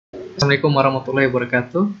Assalamualaikum warahmatullahi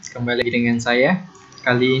wabarakatuh. Kembali lagi dengan saya.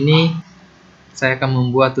 Kali ini saya akan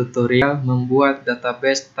membuat tutorial membuat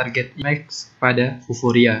database target image pada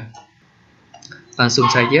Vuforia.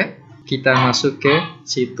 Langsung saja kita masuk ke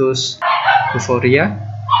situs Vuforia.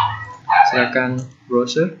 Silakan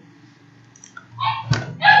browser.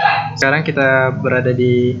 Sekarang kita berada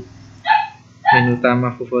di menu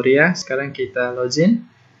utama Vuforia. Sekarang kita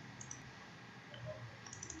login.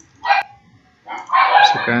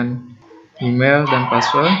 Masukkan email dan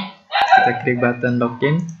password. Kita klik button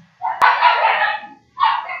login.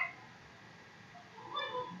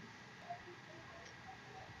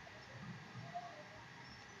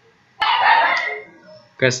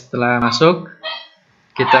 Oke, setelah masuk,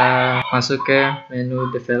 kita masuk ke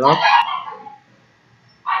menu develop.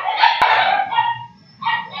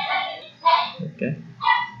 Oke,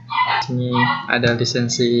 sini ada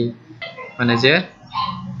lisensi manager.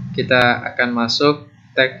 Kita akan masuk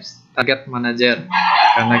teks target manager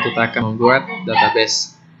karena kita akan membuat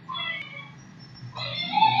database.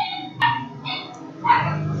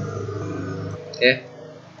 Oke,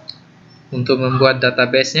 untuk membuat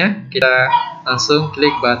database-nya kita langsung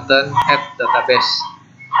klik button add database.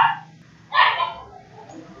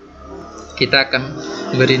 Kita akan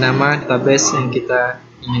beri nama database yang kita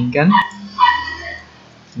inginkan.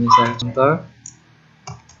 Ini saya contoh.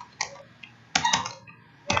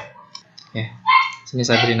 Ya, sini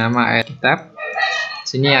saya beri nama air kitab.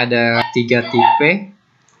 Sini ada 3 tipe,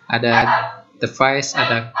 ada device,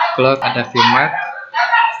 ada cloud, ada format.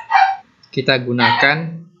 Kita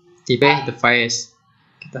gunakan tipe device.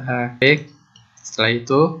 Kita klik. Setelah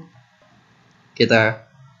itu kita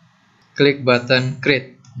klik button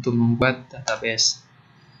create untuk membuat database.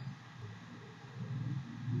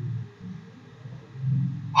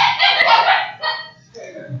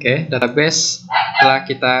 Oke, database telah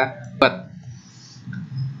kita buat.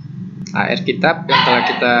 AR kitab yang telah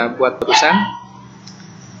kita buat barusan.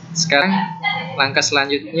 Sekarang langkah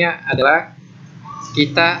selanjutnya adalah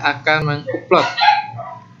kita akan mengupload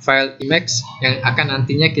file image yang akan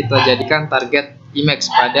nantinya kita jadikan target image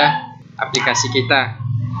pada aplikasi kita.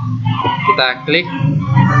 Kita klik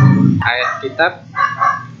AR kitab.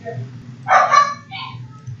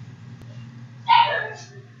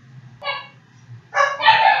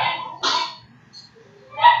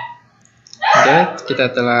 Oke,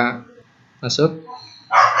 kita telah masuk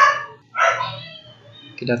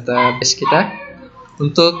ke database kita.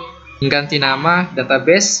 Untuk mengganti nama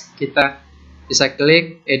database, kita bisa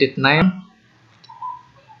klik edit name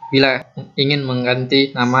bila ingin mengganti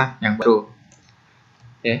nama yang baru.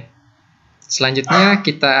 Oke. Selanjutnya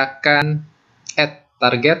kita akan add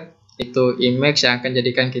target, itu image yang akan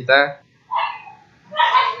jadikan kita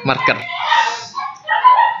marker.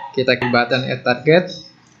 Kita klik button add target.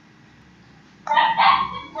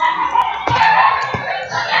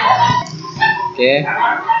 Oke.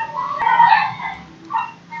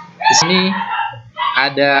 Di sini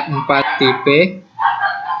ada 4 tipe.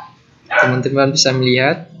 Teman-teman bisa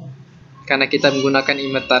melihat. Karena kita menggunakan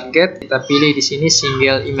image target, kita pilih di sini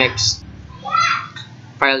single image.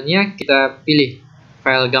 Filenya kita pilih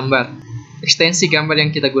file gambar. Ekstensi gambar yang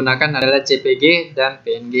kita gunakan adalah JPG dan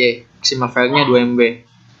PNG. Maksimal filenya 2 MB.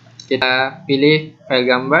 Kita pilih file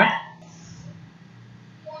gambar.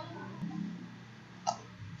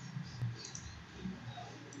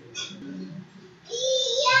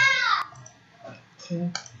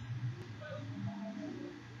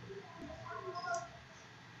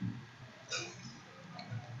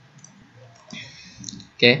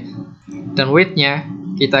 Oke, dan width-nya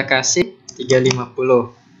kita kasih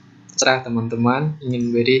 350. Terserah teman-teman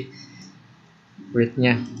ingin beri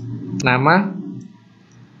width-nya.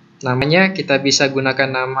 Namanya kita bisa gunakan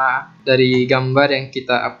nama dari gambar yang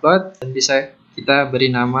kita upload dan bisa kita beri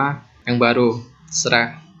nama yang baru.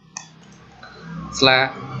 Terserah.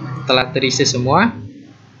 Setelah telah terisi semua,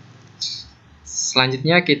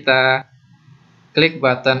 selanjutnya kita klik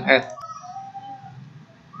button add.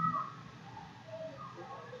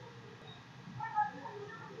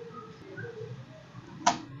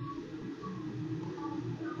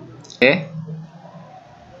 Oke.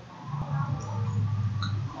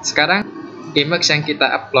 Sekarang image yang kita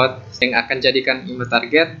upload yang akan jadikan image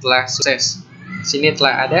target telah sukses. Sini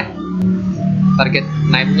telah ada target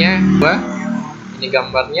name-nya 2. Ini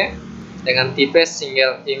gambarnya dengan tipe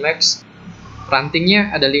single image.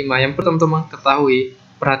 Rantingnya ada 5. Yang perlu teman-teman ketahui,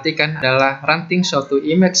 perhatikan adalah ranting suatu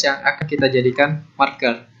image yang akan kita jadikan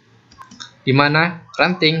marker. Dimana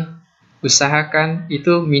ranting usahakan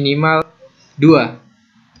itu minimal 2.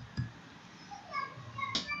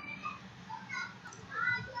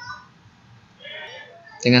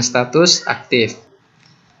 Dengan status aktif.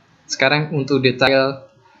 Sekarang untuk detail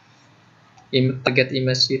target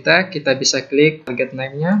image kita bisa klik target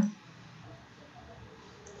name-nya.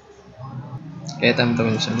 Oke,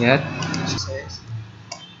 teman-teman bisa lihat.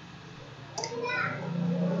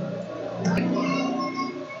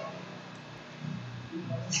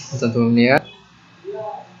 Teman-teman lihat.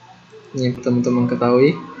 Ini teman-teman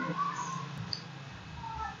ketahui.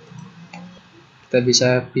 Kita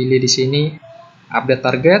bisa pilih di sini update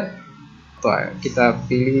target, atau kita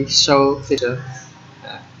pilih show feature.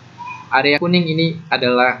 Nah, area kuning ini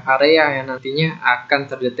adalah area yang nantinya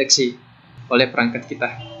akan terdeteksi oleh perangkat kita.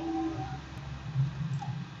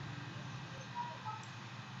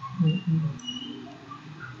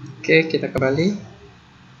 Oke, kita kembali.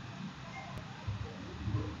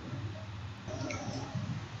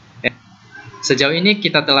 Sejauh ini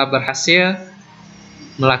kita telah berhasil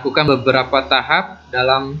melakukan beberapa tahap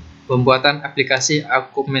dalam pembuatan aplikasi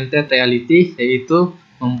augmented reality, yaitu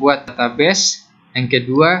membuat database. Yang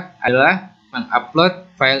kedua adalah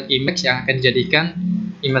mengupload file image yang akan dijadikan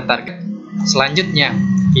image target. Selanjutnya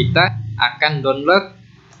kita akan download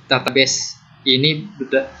database ini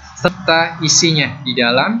serta isinya di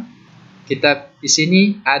dalam. Kita di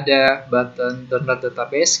sini ada button download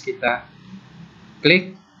database, kita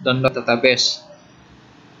klik download database.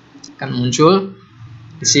 Akan muncul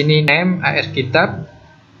di sini name AR kitab.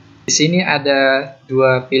 Di sini ada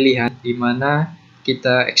dua pilihan di mana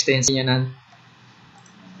kita ekstensinya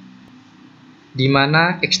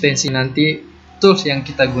ekstensi nanti tools yang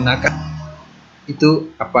kita gunakan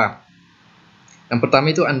itu apa. Yang pertama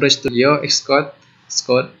itu Android Studio, Xcode,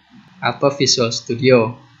 atau Visual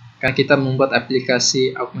Studio. Karena kita membuat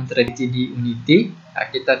aplikasi augmented reality di Unity, nah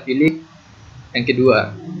kita pilih yang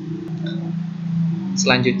kedua.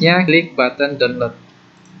 Selanjutnya klik button download.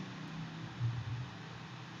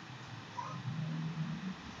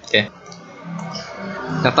 Oke.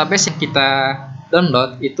 Database yang kita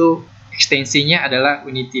download itu ekstensinya adalah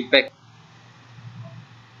Unity Pack.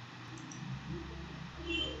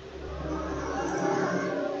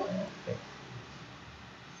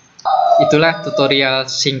 Itulah tutorial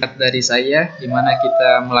singkat dari saya, di mana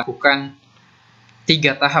kita melakukan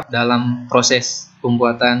 3 tahap dalam proses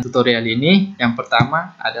pembuatan tutorial ini. Yang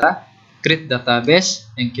pertama adalah create database,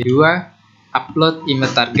 yang kedua upload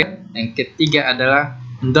image target, yang ketiga adalah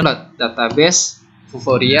mendownload database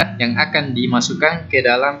Vuforia yang akan dimasukkan ke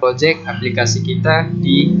dalam project aplikasi kita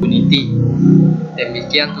di Unity.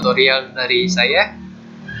 Demikian tutorial dari saya.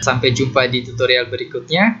 Sampai jumpa di tutorial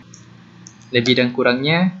berikutnya. Lebih dan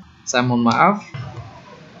kurangnya saya mohon maaf.